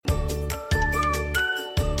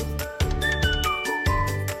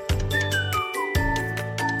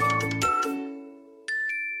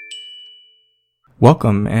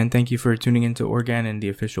Welcome, and thank you for tuning into Organ, the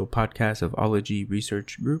official podcast of Ology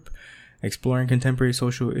Research Group, exploring contemporary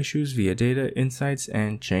social issues via data, insights,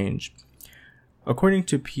 and change. According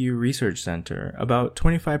to Pew Research Center, about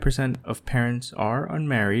 25% of parents are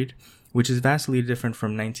unmarried, which is vastly different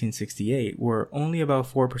from 1968, where only about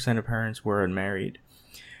 4% of parents were unmarried.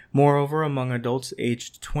 Moreover, among adults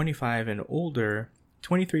aged 25 and older,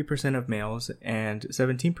 23% of males and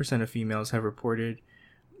 17% of females have reported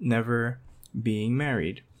never being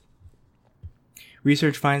married.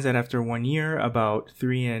 Research finds that after 1 year, about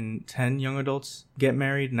 3 in 10 young adults get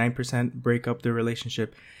married, 9% break up their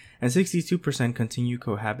relationship, and 62% continue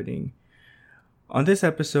cohabiting. On this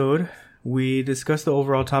episode, we discuss the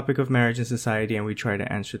overall topic of marriage in society, and we try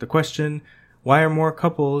to answer the question, why are more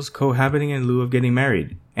couples cohabiting in lieu of getting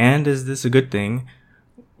married? And is this a good thing,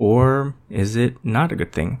 or is it not a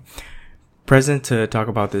good thing? Present to talk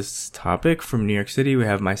about this topic from New York City, we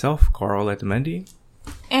have myself, Carl Letamendi.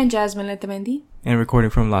 And Jasmine Letamendi. And recording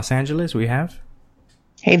from Los Angeles, we have...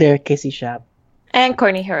 Hey there, Casey Shap. And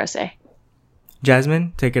Courtney Hirose.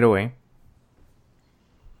 Jasmine, take it away.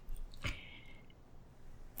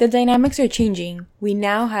 The dynamics are changing. We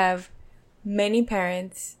now have many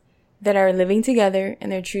parents that are living together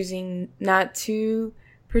and they're choosing not to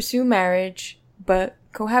pursue marriage, but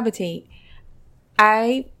cohabitate.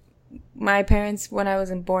 My parents, when I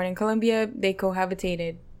was born in Colombia, they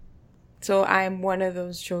cohabitated. So I'm one of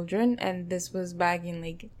those children, and this was back in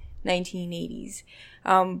 1980s.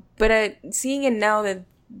 But seeing it now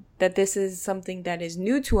that this is something that is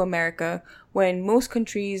new to America, when most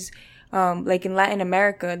countries, like in Latin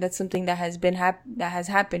America, that's something that has been that has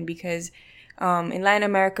happened because in Latin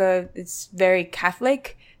America it's very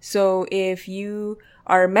Catholic. So if you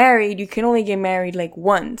are married, you can only get married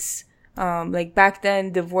once. Back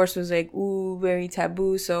then, divorce was very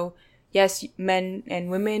taboo. So yes, men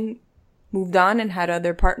and women moved on and had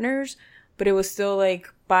other partners, but it was still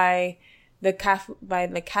by the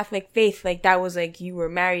Catholic faith, that was you were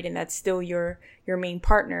married and that's still your main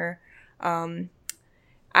partner. I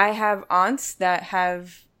have aunts that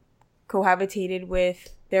have cohabitated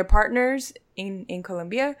with their partners in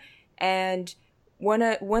Colombia, and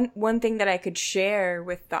one thing that I could share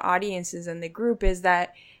with the audiences and the group is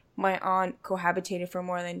that my aunt cohabitated for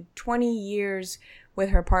more than 20 years with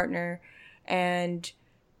her partner, and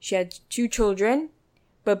she had 2 children,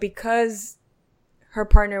 but because her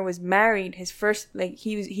partner was married,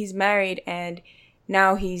 he's married and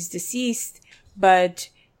now he's deceased, but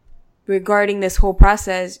regarding this whole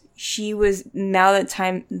process, she was, now that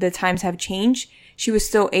the times have changed, she was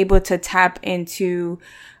still able to tap into,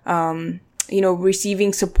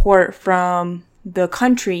 receiving support from the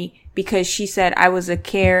country, because she said, I was a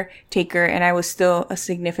caretaker and I was still a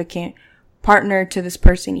significant partner to this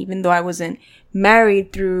person, even though I wasn't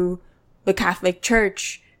married through the Catholic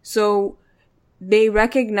Church. So they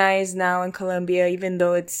recognize now in Colombia, even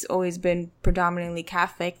though it's always been predominantly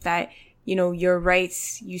Catholic, that, your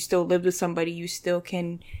rights, you still live with somebody, you still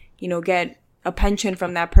can, get a pension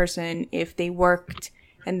from that person if they worked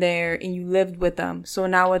and you lived with them. So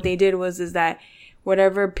now what they did is that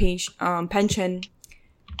whatever pension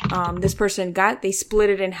this person got, they split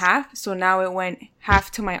it in half. So now it went half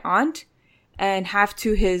to my aunt and half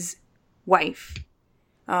to his wife.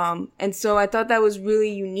 And so I thought that was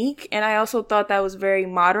really unique. And I also thought that was very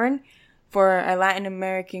modern for a Latin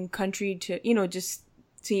American country to, just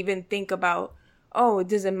to even think about, it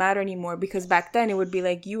doesn't matter anymore. Because back then it would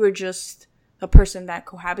be you were just a person that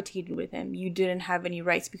cohabitated with him. You didn't have any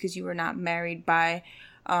rights because you were not married by,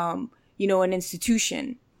 an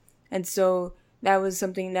institution. And so that was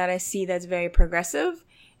something that I see that's very progressive.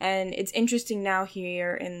 And it's interesting now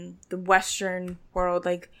here in the Western world,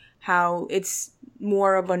 how it's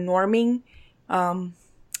more of a norming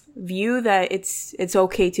view that it's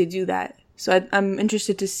okay to do that. So I'm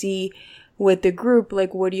interested to see with the group,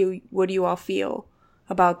 what do you all feel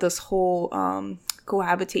about this whole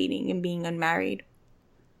cohabitating and being unmarried?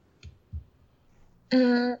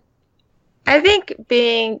 I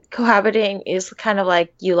think cohabiting is kind of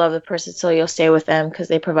you love the person, so you'll stay with them because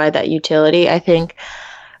they provide that utility. I think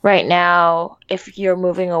right now, if you're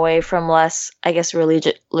moving away from less,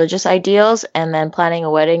 religious ideals and then planning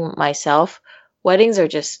a wedding myself, weddings are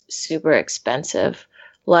just super expensive.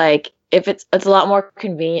 If it's a lot more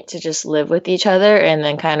convenient to just live with each other and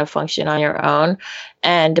then kind of function on your own.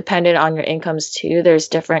 And dependent on your incomes too, there's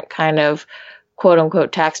different kind of quote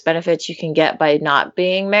unquote tax benefits you can get by not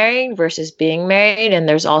being married versus being married. And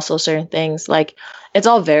there's also certain things it's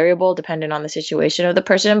all variable dependent on the situation of the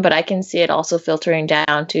person, but I can see it also filtering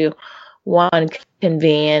down to one,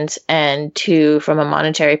 convenience, and two, from a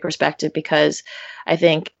monetary perspective, because I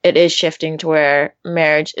think it is shifting to where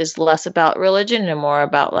marriage is less about religion and more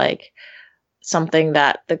about like something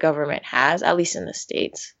that the government has, at least in the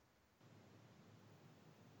States.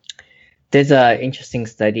 There's an interesting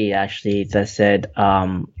study actually that said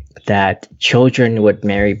that children with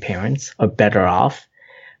married parents are better off,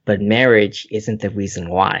 but marriage isn't the reason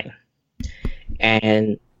why.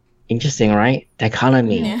 And interesting, right?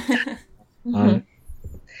 Dichotomy. Yeah.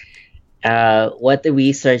 What the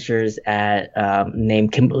researchers at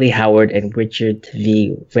named Kimberly Howard and Richard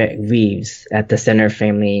V. Reeves at the Center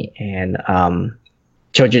Family and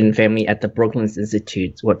Children and Family at the Brooklands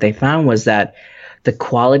Institute, what they found was that the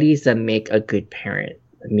qualities that make a good parent,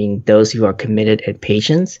 I mean, those who are committed and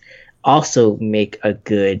patient, also make a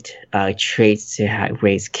good traits to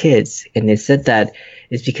raise kids. And they said that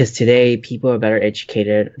it's because today people are better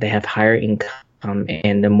educated, they have higher income,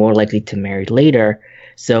 and they're more likely to marry later.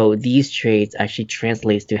 So these traits actually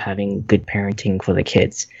translates to having good parenting for the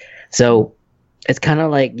kids. So it's kind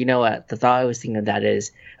of like, you know what, the thought I was thinking of that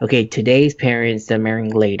is, okay, today's parents, they're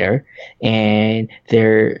marrying later and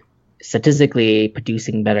they're statistically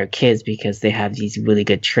producing better kids because they have these really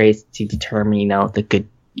good traits to determine, you know, the good,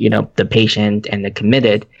 you know, the patient and the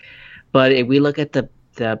committed. But if we look at the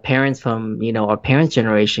parents from, you know, our parents'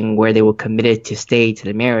 generation where they were committed to stay to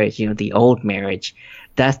the marriage, you know, the old marriage,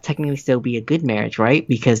 that's technically still be a good marriage, right?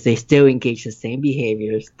 Because they still engage the same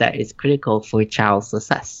behaviors that is critical for a child's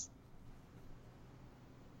success.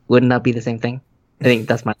 Wouldn't that be the same thing? I think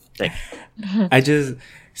that's my thing.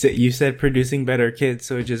 You said producing better kids,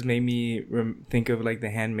 so it just made me think of like The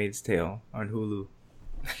Handmaid's Tale on Hulu.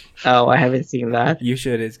 Oh, I haven't seen that. You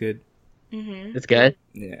should. It's good. Mm-hmm. It's good?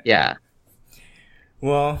 Yeah.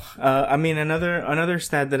 Well, I mean, another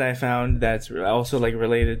stat that I found that's also like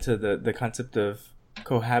related to the concept of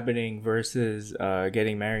cohabiting versus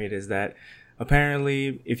getting married is that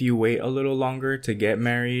apparently if you wait a little longer to get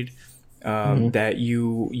married, that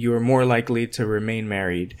you're more likely to remain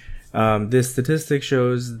married. This statistic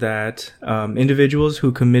shows that individuals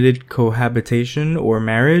who committed cohabitation or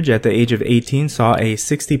marriage at the age of 18 saw a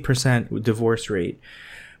 60% divorce rate.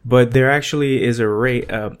 But there actually is a rate,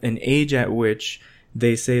 an age at which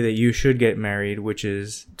they say that you should get married, which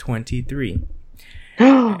is 23.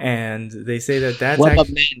 And they say that that's what about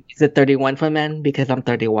men? Is it 31 for men? Because I'm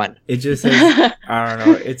 31. It just says, I don't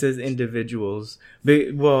know. It says individuals.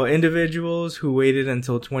 Well, individuals who waited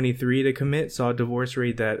until 23 to commit saw a divorce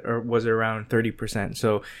rate that was around 30%.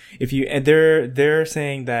 So they're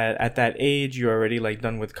saying that at that age, you're already like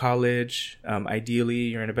done with college. Ideally,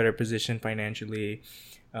 you're in a better position financially,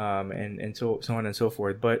 and so on and so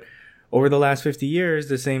forth. But over the last 50 years,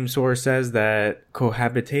 the same source says that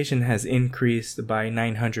cohabitation has increased by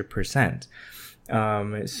 900%.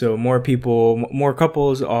 So more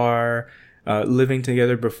couples are living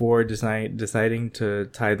together before deciding to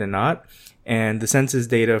tie the knot. And the census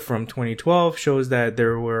data from 2012 shows that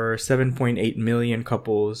there were 7.8 million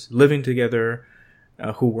couples living together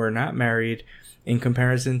who were not married, in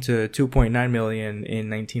comparison to 2.9 million in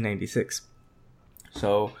 1996.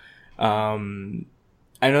 So,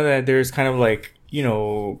 I know that there's kind of like, you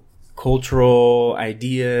know, cultural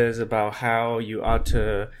ideas about how you ought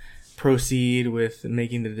to proceed with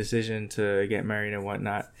making the decision to get married and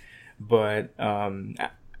whatnot. But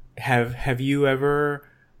have you ever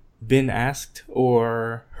been asked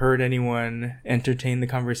or heard anyone entertain the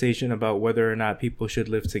conversation about whether or not people should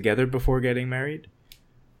live together before getting married?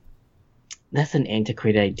 That's an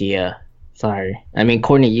antiquated idea. Sorry. I mean,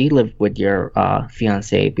 Courtney, you lived with your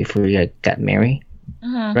fiance before you got married.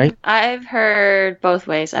 Right? I've heard both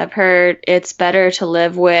ways. I've heard it's better to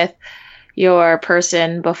live with your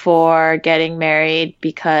person before getting married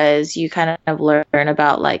because you kind of learn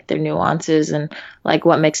about like their nuances and like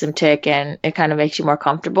what makes them tick, and it kind of makes you more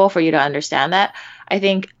comfortable for you to understand that. I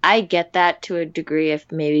think I get that to a degree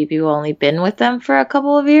if maybe people only been with them for a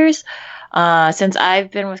couple of years. Since I've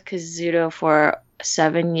been with Kazuto for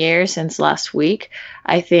 7 years since last week,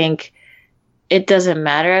 I think it doesn't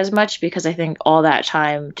matter as much because I think all that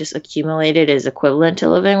time just accumulated is equivalent to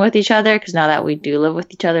living with each other, because now that we do live with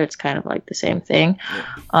each other, it's kind of like the same thing.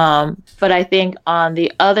 Yeah. But I think on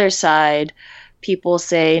the other side, people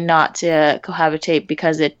say not to cohabitate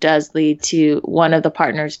because it does lead to one of the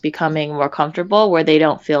partners becoming more comfortable where they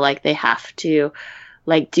don't feel like they have to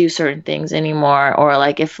like do certain things anymore, or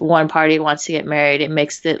like if one party wants to get married, it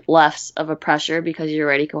makes it less of a pressure because you're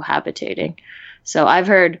already cohabitating. So I've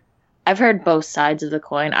heard both sides of the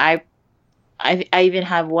coin. I even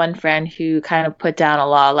have one friend who kind of put down a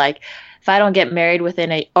law like if I don't get married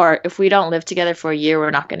or if we don't live together for a year,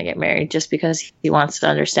 we're not going to get married just because he wants to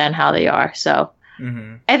understand how they are. So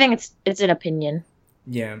I think it's an opinion.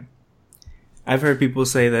 Yeah. I've heard people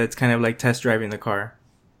say that it's kind of like test driving the car.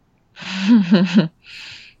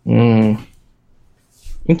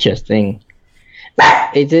 Interesting.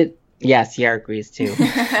 Is it? Yeah, Sierra agrees too.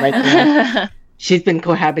 Like, she's been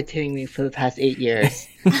cohabitating me for the past 8 years.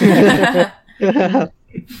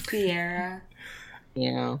 Sierra.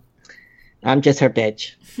 Yeah. I'm just her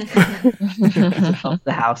bitch.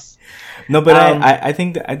 The house. No, but I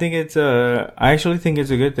think it's I actually think it's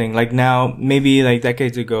a good thing. Like now, maybe like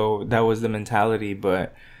decades ago, that was the mentality,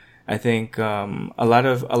 but I think a lot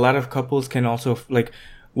of couples can also like,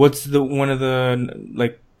 what's one of the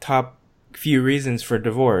like top few reasons for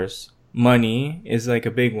divorce? Money is like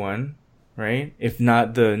a big one, right? If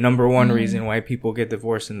not the number one reason why people get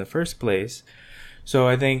divorced in the first place. So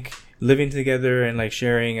I think living together and like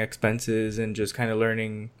sharing expenses and just kind of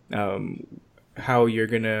learning how you're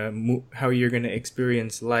gonna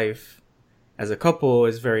experience life as a couple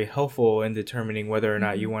is very helpful in determining whether or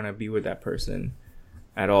not you want to be with that person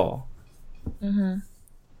at all. Do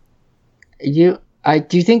you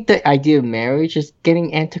think the idea of marriage is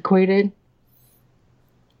getting antiquated?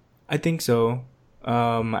 I think so.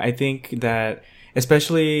 I think that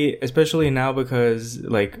especially now, because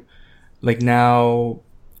like now,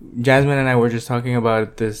 Jasmine and I were just talking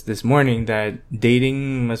about this morning, that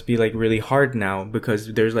dating must be like really hard now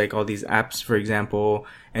because there's like all these apps, for example,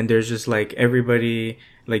 and there's just like everybody,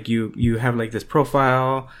 like you have like this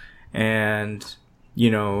profile, and you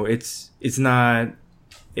know it's not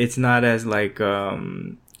as like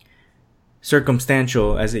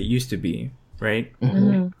circumstantial as it used to be, right?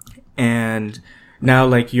 And now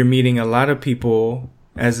like you're meeting a lot of people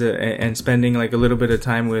and spending like a little bit of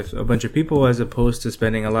time with a bunch of people as opposed to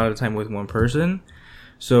spending a lot of time with one person.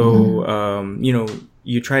 So you know,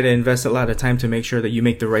 you try to invest a lot of time to make sure that you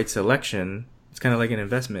make the right selection. It's kind of like an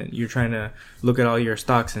investment. You're trying to look at all your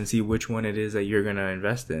stocks and see which one it is that you're going to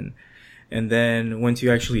invest in. And then once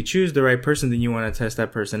you actually choose the right person, then you want to test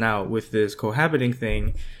that person out with this cohabiting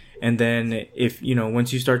thing. And then if, you know,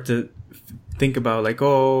 once you start to think about like,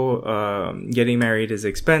 getting married is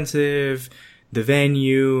expensive, the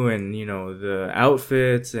venue and, you know, the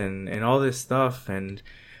outfits and all this stuff. And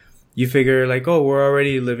you figure like, we're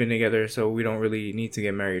already living together, so we don't really need to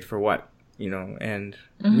get married for what, you know? And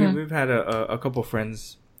we've had a couple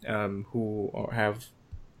friends who have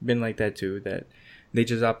been like that too, that they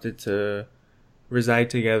just opted to reside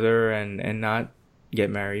together and not get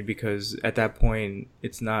married because at that point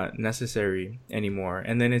it's not necessary anymore.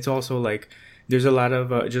 And then it's also like there's a lot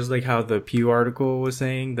of just like how the Pew article was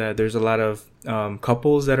saying, that there's a lot of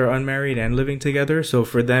couples that are unmarried and living together. So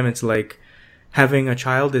for them it's like having a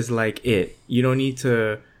child is like it. You don't need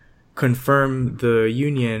to confirm the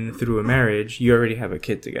union through a marriage. You already have a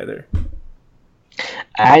kid together.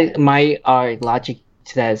 My logic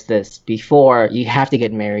to that is this: before, you have to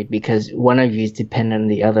get married because one of you is dependent on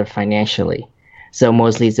the other financially. So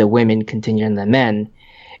mostly it's the women contingent on the men.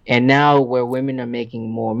 And now where women are making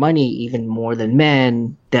more money, even more than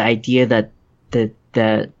men, the idea that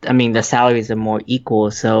the salaries are more equal.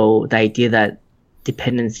 So the idea that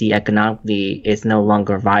dependency economically is no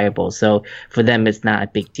longer viable. So for them, it's not a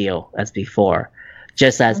big deal as before.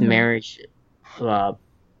 Just as marriage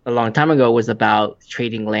a long time ago was about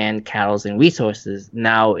trading land, cattle, and resources.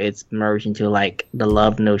 Now it's merged into like the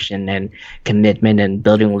love notion and commitment and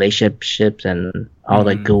building relationships and all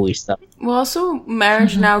the gooey stuff. Well, also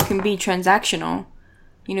marriage now can be transactional.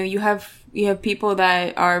 You know, you have people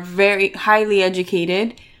that are very highly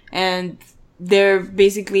educated and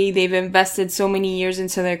they've invested so many years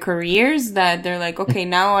into their careers that they're like, okay,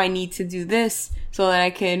 now I need to do this so that I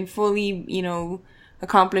can fully, you know,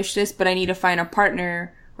 accomplish this, but I need to find a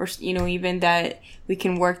partner, or, you know, even that we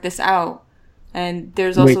can work this out. And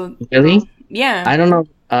there's also... Wait, really? Yeah. I don't know.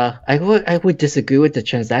 I would disagree with the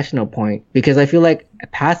transactional point because I feel like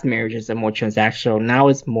past marriages are more transactional. Now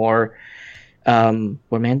it's more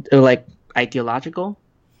romantic, or like ideological.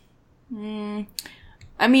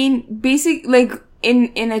 I mean, like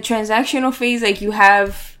in a transactional phase, like you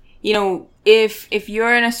have, you know, if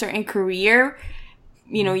you're in a certain career,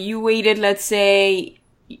 you know, you waited, let's say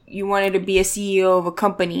you wanted to be a CEO of a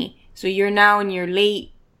company. So you're now in your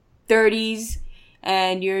late 30s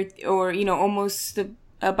and or, you know, almost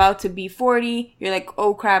about to be 40. You're like,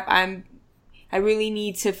 oh crap, I really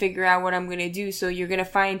need to figure out what I'm going to do. So you're going to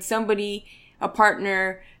find somebody, a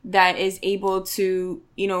partner that is able to,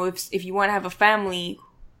 you know, if you want to have a family,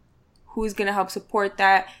 who's going to help support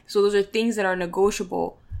that. So those are things that are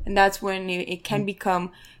negotiable. And that's when it can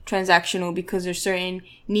become transactional because there's certain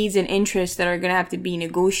needs and interests that are going to have to be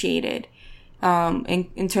negotiated.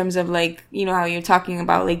 In terms of like, you know, how you're talking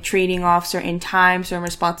about like trading off certain time, certain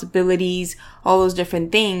responsibilities, all those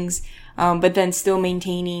different things. But then still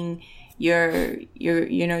maintaining your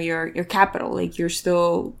capital. Like you're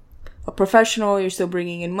still a professional, you're still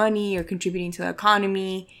bringing in money, you're contributing to the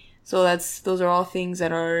economy. So those are all things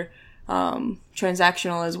that are,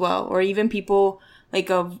 transactional as well. Or even people like,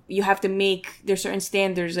 you have to there's certain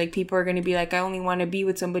standards. Like people are going to be like, I only want to be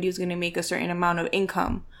with somebody who's going to make a certain amount of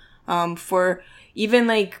income. For even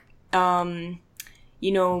like,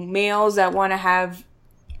 males that want to have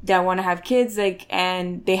kids, like,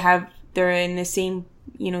 and they're in the same,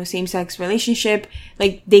 same sex relationship,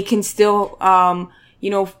 like they can still,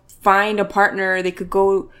 find a partner. They could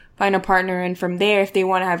go find a partner. And from there, if they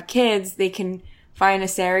want to have kids, they can find a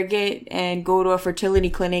surrogate and go to a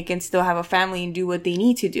fertility clinic and still have a family and do what they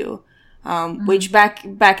need to do. Which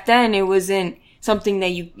back then it wasn't something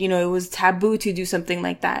that it was taboo to do something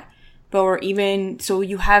like that. Or even, so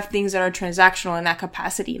you have things that are transactional in that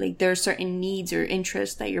capacity. Like there are certain needs or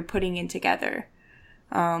interests that you're putting in together.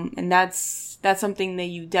 And that's something that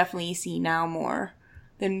you definitely see now more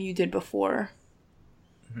than you did before.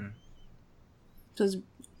 Mm-hmm. So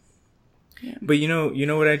yeah. But you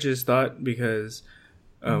know what I just thought? Because,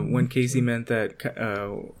 when Casey meant that,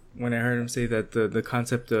 when I heard him say that the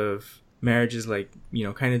concept of marriage is like,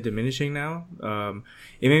 kind of diminishing now.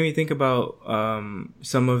 It made me think about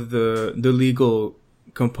some of the legal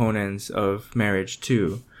components of marriage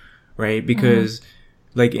too, right? Because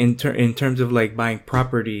like in terms of like buying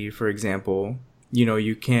property, for example,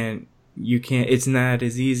 you can't. It's not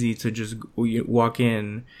as easy to just walk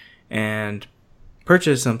in and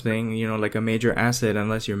purchase something, like a major asset,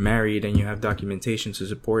 unless you're married and you have documentation to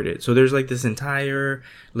support it. So there's like this entire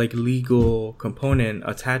like legal component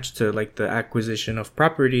attached to like the acquisition of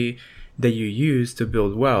property that you use to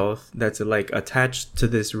build wealth that's like attached to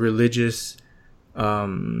this religious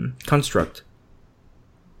construct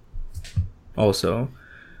also.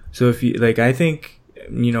 So if you like, I think,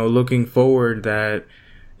 looking forward, that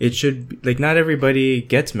it should, like, not everybody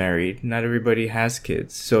gets married, not everybody has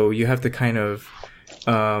kids, so you have to kind of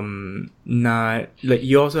not like,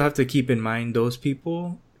 you also have to keep in mind those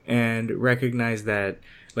people and recognize that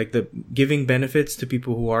like the giving benefits to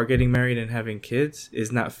people who are getting married and having kids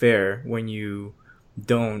is not fair when you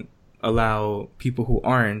don't allow people who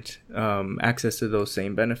aren't access to those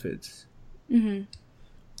same benefits. Mm-hmm.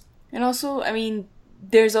 And also, I mean,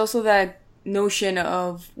 there's also that notion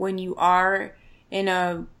of when you are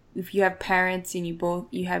if you have parents and you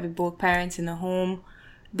have both parents in the home,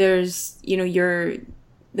 there's, you're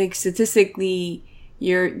like statistically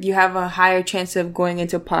you have a higher chance of going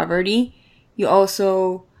into poverty. You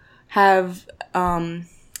also have,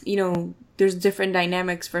 there's different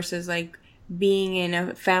dynamics versus like being in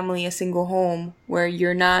a family, a single home where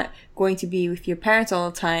you're not going to be with your parents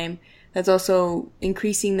all the time. That's also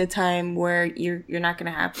increasing the time where you're not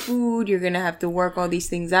going to have food. You're going to have to work all these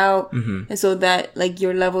things out. Mm-hmm. And so that like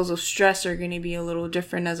your levels of stress are going to be a little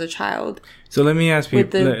different as a child. So let me ask you,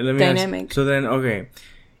 with the dynamic. So then, okay,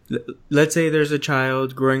 let's say there's a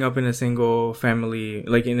child growing up in a single family,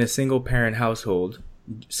 like in a single parent household.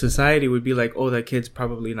 Society would be like, oh, that kid's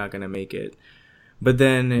probably not going to make it. But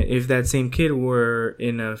then if that same kid were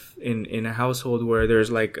in a household where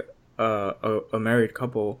there's like a married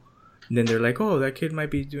couple, then they're like, oh, that kid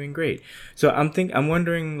might be doing great. So I'm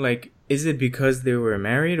wondering, like, is it because they were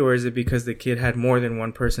married, or is it because the kid had more than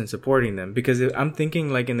one person supporting them? Because I'm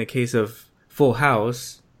thinking, like, in the case of Full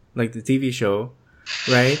House, like the TV show,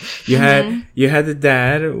 right? You had the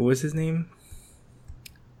dad. What's his name?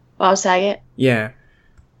 Bob Saget. Yeah,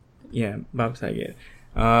 Bob Saget.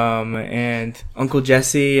 And Uncle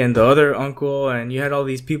Jesse and the other uncle, and you had all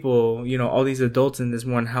these people, all these adults in this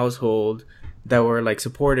one household that were like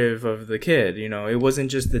supportive of the kid. It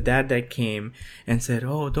wasn't just the dad that came and said,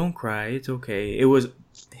 oh, don't cry, it's okay. It was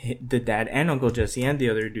the dad and Uncle Jesse and the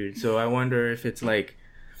other dude. So I wonder if it's like,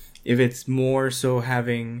 if it's more so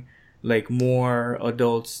having like more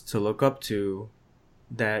adults to look up to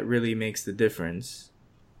that really makes the difference.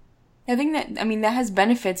 I think that has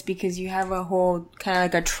benefits because you have a whole kind of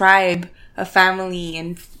like a tribe, a family,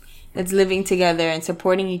 and that's living together and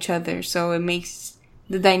supporting each other. So it makes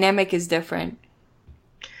the dynamic is different.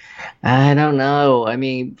 I don't know. I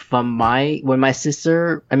mean, my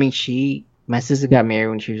sister got married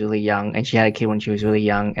when she was really young, and she had a kid when she was really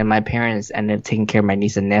young, and my parents ended up taking care of my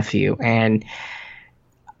niece and nephew. And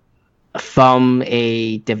from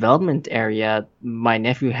a development area, my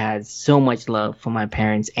nephew had so much love for my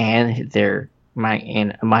parents and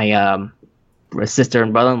my sister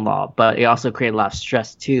and brother-in-law, but it also created a lot of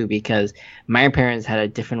stress too because my parents had a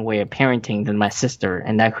different way of parenting than my sister,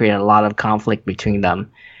 and that created a lot of conflict between them.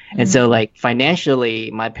 And so, like,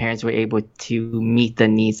 financially, my parents were able to meet the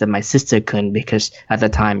needs that my sister couldn't because at the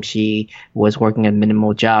time she was working a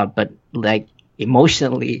minimal job. But, like,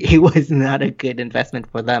 emotionally, it was not a good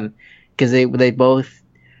investment for them because they both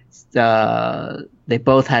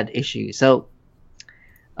had issues. So,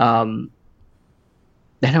 I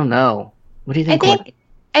don't know. What do you think? I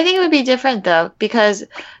think it would be different though, because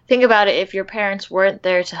think about it. If your parents weren't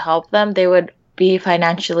there to help them, they would be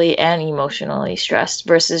financially and emotionally stressed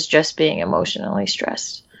versus just being emotionally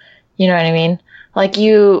stressed. You know what I mean? Like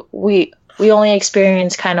we only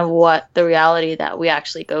experience kind of what the reality that we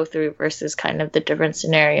actually go through versus kind of the different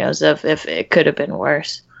scenarios of if it could have been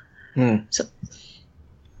worse. So,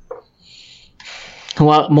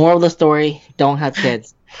 well, moral of the story: don't have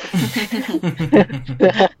kids.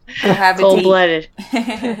 Cold-blooded.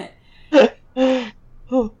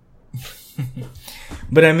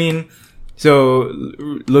 But I mean, so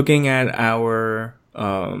looking at our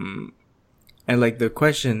and like the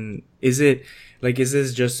question, is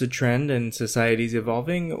this just a trend and society's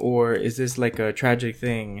evolving, or is this like a tragic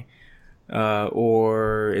thing,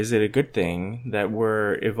 or is it a good thing that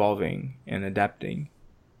we're evolving and adapting?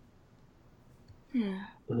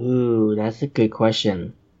 Ooh, that's a good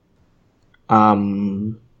question.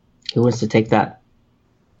 Who wants to take that?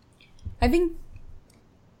 I think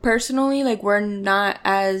personally, like, we're not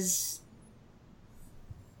as,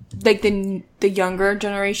 like, the younger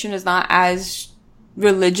generation is not as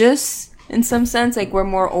religious in some sense. Like, we're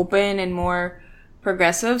more open and more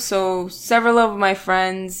progressive. So several of my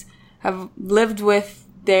friends have lived with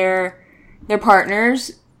their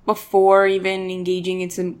partners before even engaging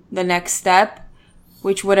into the next step,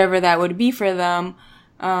 which whatever that would be for them.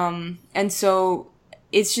 And so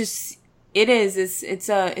it's just, it's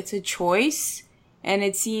a choice. And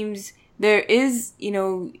it seems there is,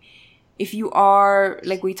 if you are,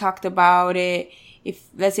 like we talked about it, if,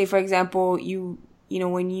 let's say, for example,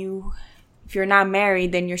 if you're not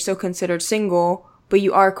married, then you're still considered single, but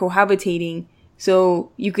you are cohabitating.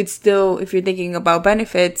 So you could still, if you're thinking about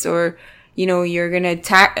benefits or, you're gonna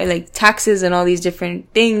taxes and all these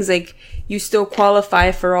different things, like, you still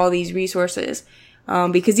qualify for all these resources.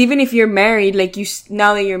 Because even if you're married, like,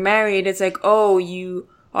 now that you're married, it's like, oh, you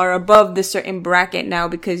are above the certain bracket now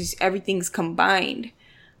because everything's combined.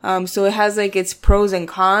 So it has, like, its pros and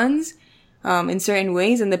cons, in certain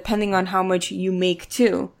ways, and depending on how much you make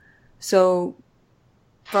too. So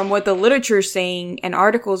from what the literature is saying and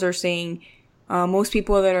articles are saying, most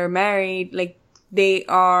people that are married, like, they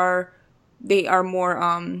are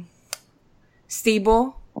more,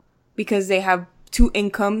 stable because they have two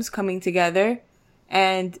incomes coming together.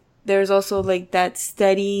 And there's also, like, that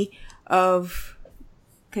study of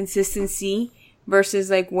consistency versus,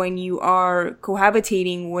 like, when you are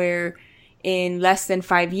cohabitating, where in less than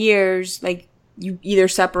 5 years, like, you either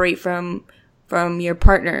separate from your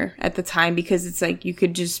partner at the time because it's like you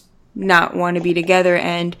could just not want to be together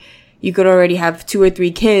and you could already have 2 or 3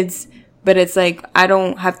 kids, but it's like, I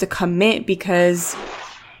don't have to commit because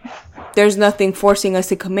there's nothing forcing us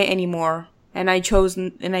to commit anymore. And I choose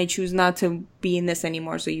not to be in this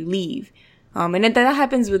anymore. So you leave. And that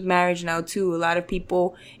happens with marriage now too. A lot of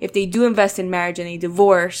people, if they do invest in marriage and they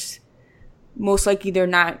divorce, most likely they're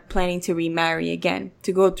not planning to remarry again,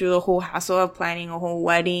 to go through the whole hassle of planning a whole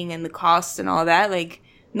wedding and the costs and all that. Like,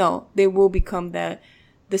 no, they will become the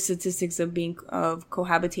statistics of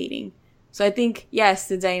cohabitating. So I think, yes,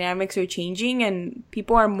 the dynamics are changing and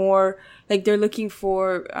people are more, like, they're looking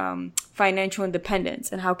for, financial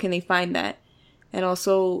independence and how can they find that, and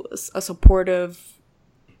also a supportive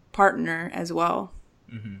partner as well.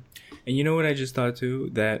 Mm-hmm. And you know what I just thought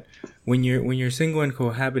too, that when you're single and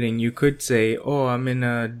cohabiting, you could say, oh, I'm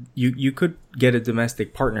in you could get a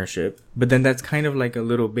domestic partnership, but then that's kind of like a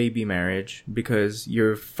little baby marriage because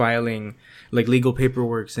you're filing, like, legal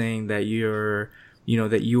paperwork saying that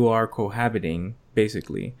that you are cohabiting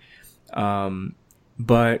basically.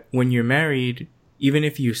 But when you're married, even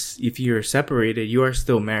if you're separated, you are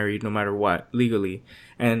still married no matter what, legally.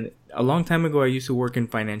 And a long time ago, I used to work in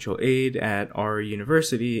financial aid at our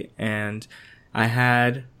university, and I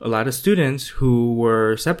had a lot of students who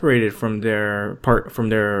were separated from their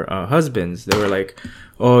husbands. They were like,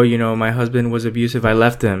 oh, my husband was abusive. I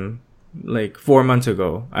left him like 4 months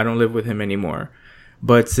ago. I don't live with him anymore.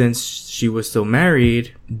 But since she was still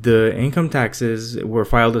married, the income taxes were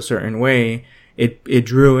filed a certain way. It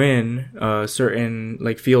drew in certain,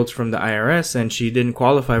 like, fields from the IRS, and she didn't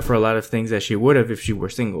qualify for a lot of things that she would have if she were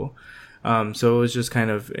single. So it was just kind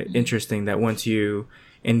of interesting that once you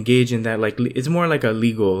engage in that. Like, it's more like a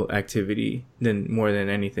legal activity than more than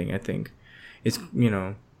anything. I think it's, I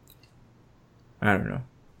don't know.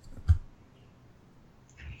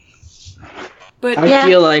 But I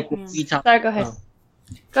feel like when we talk. Sorry, go ahead.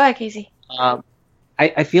 Go ahead, Casey.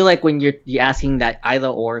 I feel like when you're asking that either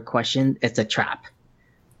or question, it's a trap.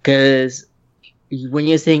 Because when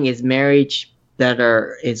you're saying is marriage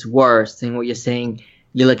better, it's worse, then what you're saying,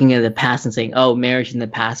 you're looking at the past and saying, oh, marriage in the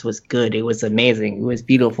past was good, it was amazing, it was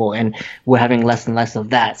beautiful, and we're having less and less of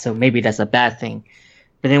that, so maybe that's a bad thing.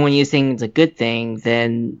 But then when you're saying it's a good thing,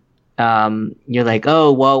 then you're like,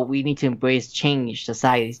 oh, well, we need to embrace change,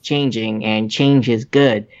 society's changing, and change is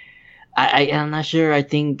good. I'm not sure. I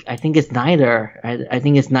think it's neither. I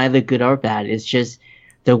think it's neither good or bad. It's just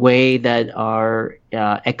the way that our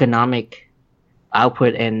economic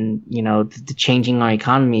output and the changing our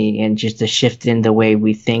economy and just the shift in the way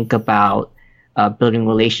we think about building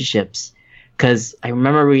relationships. Because I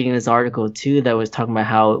remember reading this article too that was talking about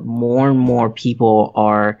how more and more people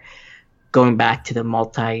are going back to the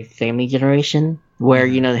multi-family generation where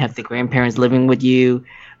they have the grandparents living with you.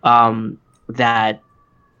 That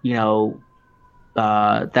that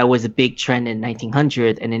was a big trend in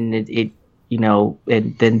 1900, and then and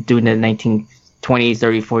then during the 1920s,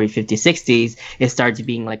 30s, 40s, 50s, 60s, it started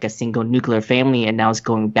being like a single nuclear family, and now it's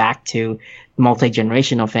going back to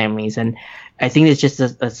multi-generational families. And I think it's just a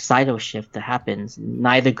societal shift that happens,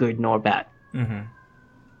 neither good nor bad. Mm-hmm.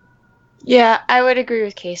 Yeah, I would agree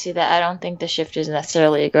with Casey that I don't think the shift is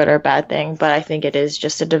necessarily a good or bad thing, but I think it is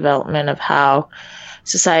just a development of how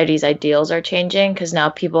society's ideals are changing, because now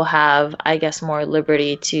people have, I guess, more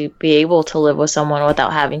liberty to be able to live with someone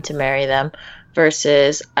without having to marry them,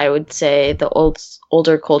 versus I would say the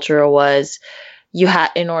older culture was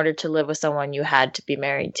in order to live with someone you had to be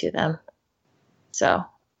married to them. So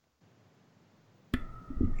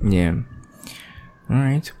yeah. All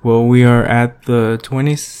right. Well, we are at the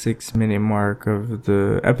 26-minute mark of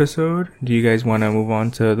the episode. Do you guys want to move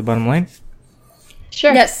on to the bottom line?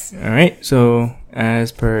 Sure. Yes. All right. So,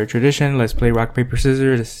 as per tradition, let's play rock, paper,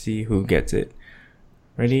 scissors to see who gets it.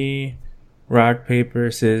 Ready? Rock, paper,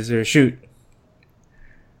 scissors, shoot.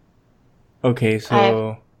 Okay,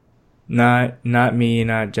 so not me,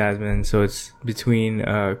 not Jasmine. So it's between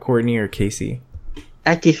Courtney or Casey.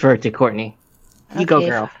 I defer to Courtney. You go,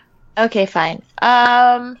 girl. Okay, fine.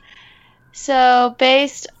 So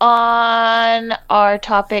based on our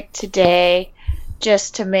topic today,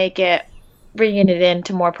 just to make it, bringing it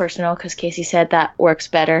into more personal, because Casey said that works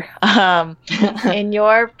better. In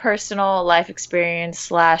your personal life experience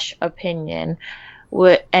 / opinion,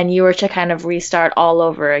 and you were to kind of restart all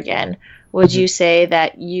over again, would you say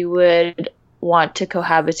that you would want to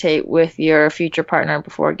cohabitate with your future partner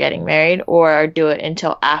before getting married, or do it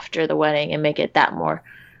until after the wedding and make it that more,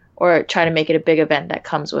 or try to make it a big event that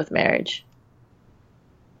comes with marriage?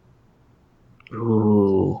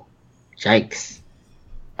 Ooh, yikes.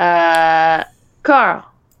 Carl.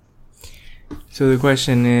 So the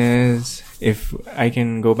question is, if I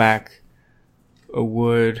can go back,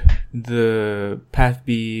 would the path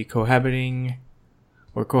be cohabiting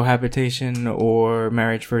or cohabitation, or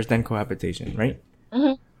marriage first then cohabitation, right?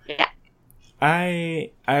 Mm-hmm. Yeah.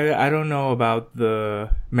 I don't know about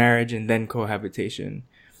the marriage and then cohabitation.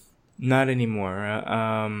 Not anymore.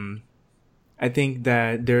 I think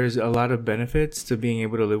that there's a lot of benefits to being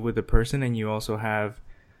able to live with a person, and you also have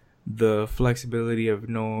the flexibility of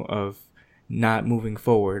not moving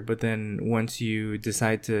forward. But then once you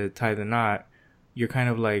decide to tie the knot, you're kind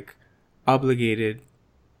of like obligated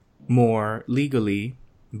more legally,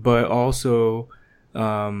 but also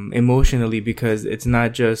emotionally, because it's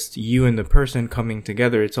not just you and the person coming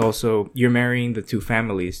together, it's also you're marrying the two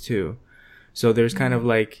families too. So there's kind of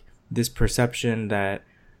like this perception that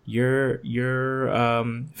your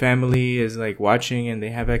family is like watching and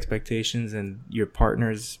they have expectations, and your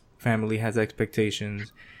partner's family has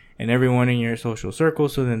expectations, and everyone in your social circle.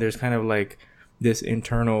 So then there's kind of like this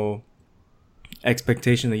internal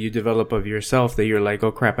expectation that you develop of yourself, that you're like,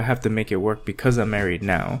 oh crap, I have to make it work because I'm married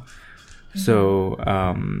now. Mm-hmm. So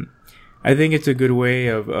I think it's a good way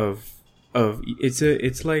of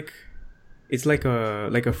it's like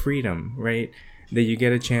a freedom, right? That you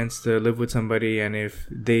get a chance to live with somebody, and if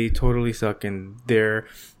they totally suck and they're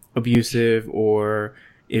abusive, or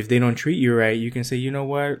if they don't treat you right, you can say, you know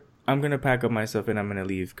what, I'm gonna pack up my stuff and I'm gonna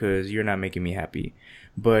leave because you're not making me happy.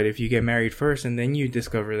 But if you get married first and then you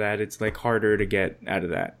discover that, it's like harder to get out of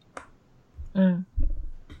that.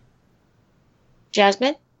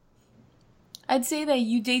 Jasmine? I'd say that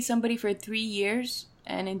you date somebody for 3 years,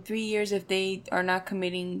 and in 3 years, if they are not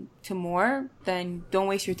committing to more, then don't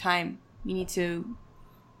waste your time. You need to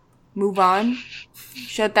move on,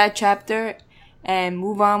 shut that chapter, and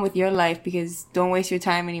move on with your life, because don't waste your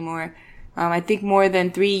time anymore. I think more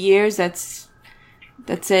than 3 years, that's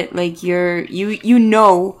it. Like, you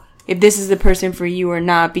know if this is the person for you or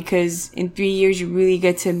not, because in 3 years you really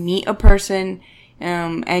get to meet a person,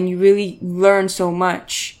 and you really learn so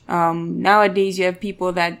much. Nowadays you have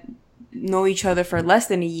people that know each other for less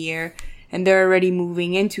than a year, and they're already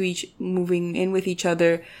moving in with each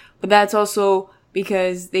other. But that's also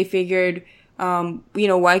because they figured,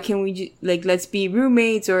 why can't we let's be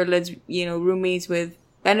roommates, or let's, roommates with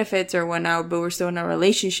benefits or whatnot, but we're still in a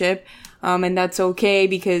relationship. And that's okay,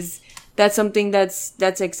 because that's something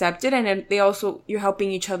that's accepted. And they also, you're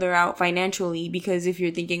helping each other out financially, because if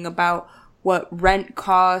you're thinking about what rent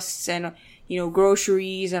costs and,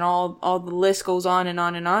 groceries and all the list goes on and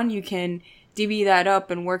on and on, you can divvy that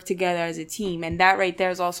up and work together as a team. And that right there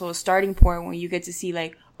is also a starting point when you get to see,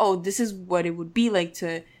 like, oh, this is what it would be like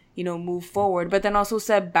to, move forward. But then also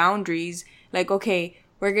set boundaries, like, okay,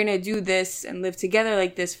 we're gonna do this and live together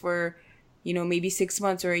like this for, maybe 6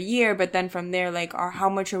 months or a year. But then from there, like, how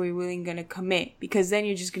much are we willing gonna commit? Because then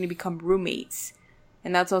you're just gonna become roommates.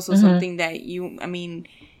 And that's also something that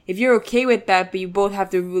if you're okay with that, but you both have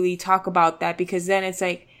to really talk about that, because then it's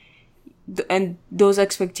like, and those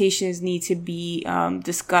expectations need to be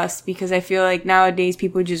discussed, because I feel like nowadays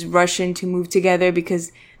people just rush in to move together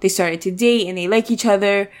because they started to date and they like each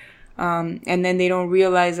other, and then they don't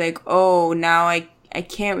realize, like, oh, now I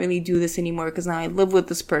can't really do this anymore because now I live with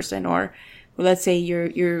this person. Or let's say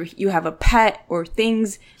you have a pet or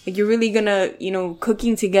things, like, you're really gonna,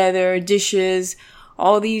 cooking together, dishes,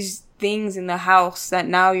 all these things in the house that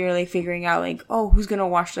now you're like figuring out, like, oh, who's gonna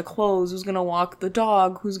wash the clothes, who's gonna walk the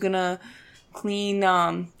dog, who's gonna clean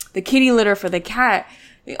the kitty litter for the cat,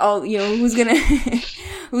 all, who's gonna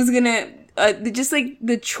just like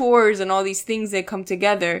the chores and all these things that come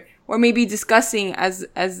together. Or maybe discussing as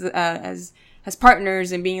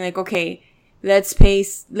partners and being like, okay, let's pay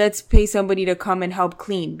somebody to come and help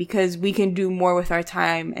clean, because we can do more with our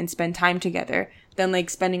time and spend time together than like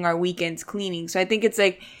spending our weekends cleaning. So I think it's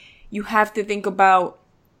like, you have to think about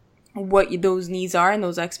what those needs are and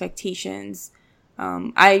those expectations.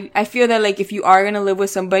 I feel that, like, if you are going to live with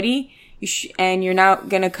somebody, and you're not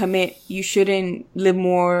going to commit, you shouldn't live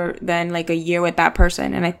more than like a year with that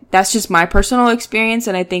person. And that's just my personal experience.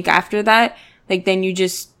 And I think after that, like, then you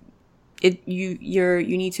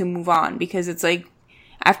need to move on, because it's like,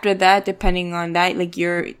 after that, depending on that, like,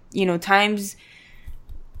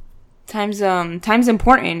 time's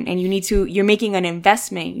important, and you're making an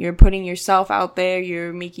investment. You're putting yourself out there.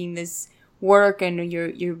 You're making this work, and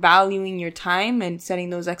you're valuing your time, and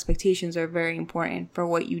setting those expectations are very important for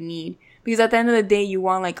what you need. Because at the end of the day, you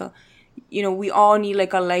want like we all need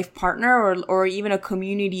like a life partner, or even a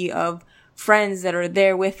community of friends that are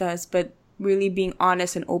there with us, but really being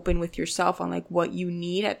honest and open with yourself on like what you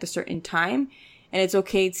need at the certain time. And it's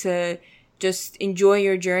okay to just enjoy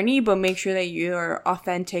your journey, but make sure that you're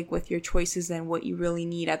authentic with your choices and what you really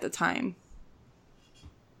need at the time.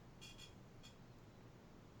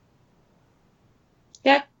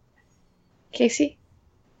 Yeah. Casey?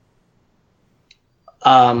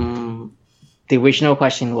 The original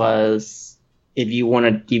question was, if you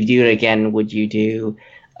do it again, would you do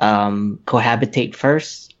cohabitate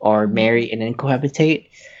first, or marry and then cohabitate?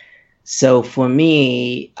 So for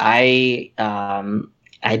me, I've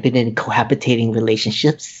been in cohabitating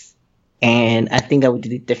relationships, and I think I would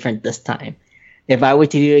do it different this time. If I were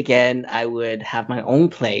to do it again, I would have my own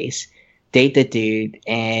place, date the dude,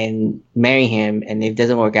 and marry him, and if it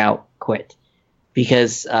doesn't work out, quit.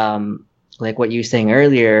 Because like what you were saying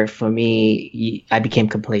earlier, for me, I became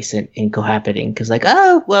complacent in cohabiting, because like,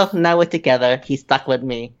 oh, well, now we're together, he's stuck with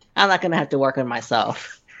me, I'm not going to have to work on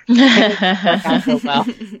myself. So well.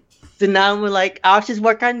 So now I'm like, I'll just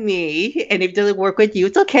work on me, and if it doesn't work with you,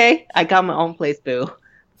 it's okay. I got my own place, boo.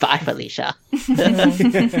 Bye, Felicia.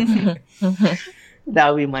 That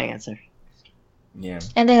would be my answer. Yeah.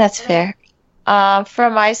 I think that's fair.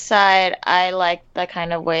 From my side, I like the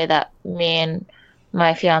kind of way that me and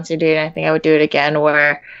my fiance do it. I think I would do it again,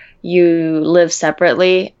 where you live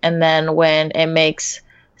separately, and then when it makes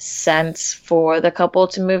sense for the couple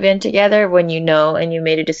to move in together, when you know and you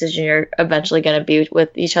made a decision you're eventually going to be with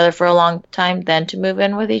each other for a long time, then to move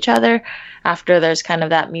in with each other after there's kind of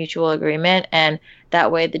that mutual agreement. And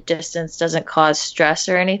that way the distance doesn't cause stress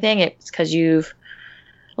or anything. It's because you've,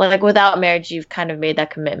 like, without marriage, you've kind of made that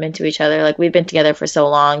commitment to each other. Like, we've been together for so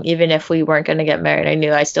long, even if we weren't going to get married, I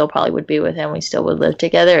knew I still probably would be with him, we still would live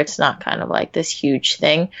together. It's not kind of like this huge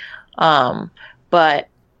thing, but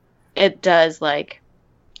it does, like,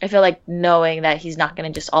 I feel like knowing that he's not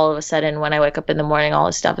going to just all of a sudden, when I wake up in the morning, all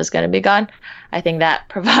his stuff is going to be gone. I think that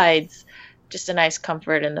provides just a nice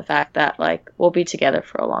comfort in the fact that, like, we'll be together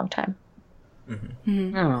for a long time.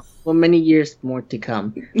 Oh, well, many years more to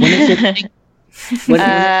come. When is your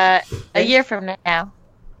a year from now.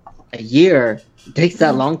 A year? It takes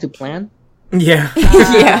that long to plan? Yeah.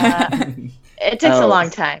 It takes a long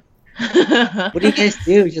time. What do you guys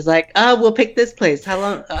do? Just like, we'll pick this place. How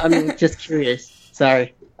long? I'm just curious.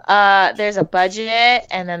 Sorry. There's a budget,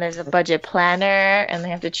 and then there's a budget planner, and they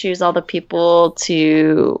have to choose all the people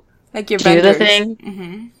to Like your do vendors. the thing.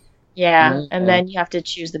 Mm-hmm. Yeah, Okay. and then you have to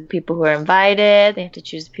choose the people who are invited. They have to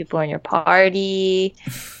choose the people in your party.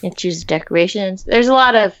 You have to choose the decorations. There's a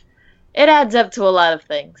lot of. It adds up to a lot of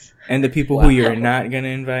things. And the people who you're not gonna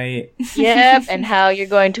invite. Yep, and how you're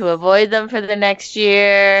going to avoid them for the next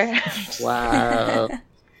year. Wow.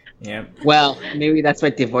 Yeah. Well, maybe that's why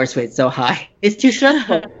divorce rate's so high. It's too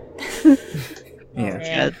stressful.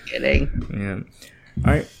 Yeah. Just kidding. Yeah.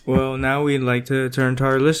 All right. Well, now we'd like to turn to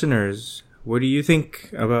our listeners. What do you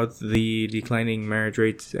think about the declining marriage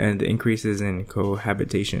rates and the increases in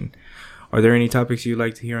cohabitation? Are there any topics you'd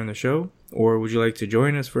like to hear on the show? Or would you like to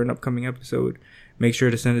join us for an upcoming episode? Make sure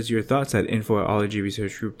to send us your thoughts at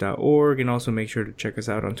info@ologyresearchgroup.org, and also make sure to check us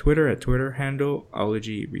out on Twitter at Twitter handle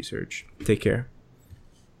ologyresearch. Take care.